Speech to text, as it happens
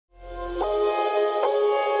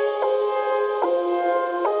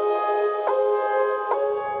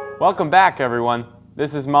Welcome back, everyone.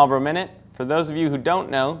 This is Marlborough Minute. For those of you who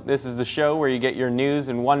don't know, this is the show where you get your news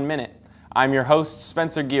in 1 minute. I'm your host,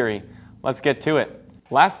 Spencer Geary. Let's get to it.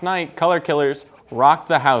 Last night, Color Killers rocked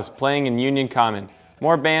the house playing in Union Common.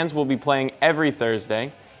 More bands will be playing every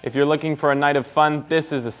Thursday. If you're looking for a night of fun,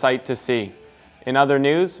 this is a sight to see. In other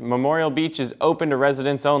news, Memorial Beach is open to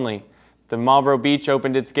residents only. The Marlborough Beach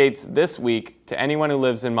opened its gates this week to anyone who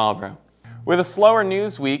lives in Marlborough. With a slower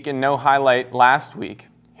news week and no highlight last week,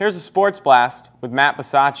 here's a sports blast with Matt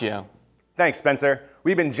Bisaccio. Thanks, Spencer.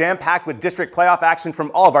 We've been jam-packed with district playoff action from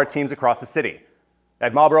all of our teams across the city.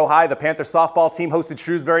 At Marlborough High, the Panther softball team hosted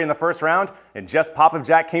Shrewsbury in the first round, and Jess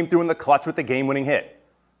Popovjack came through in the clutch with the game-winning hit.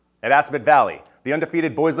 At Assabet Valley, the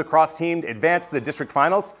undefeated boys lacrosse team advanced to the district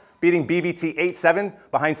finals, beating BVT 8-7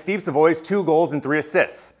 behind Steve Savoy's 2 goals and 3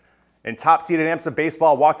 assists. And top-seeded AMSA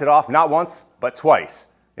baseball walked it off not once, but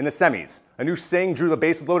twice. In the semis, Anush Singh drew the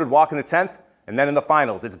bases-loaded walk in the 10th, and then in the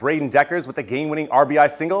finals, it's Braden Deckers with the game-winning RBI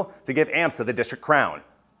single to give AMSA the district crown.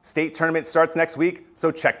 State tournament starts next week,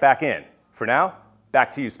 so check back in. For now,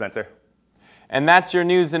 back to you, Spencer. And that's your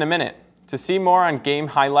news in a minute. To see more on game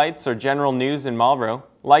highlights or general news in Marlborough,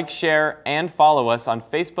 like, share, and follow us on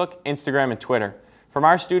Facebook, Instagram, and Twitter. From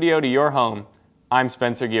our studio to your home, I'm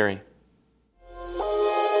Spencer Geary.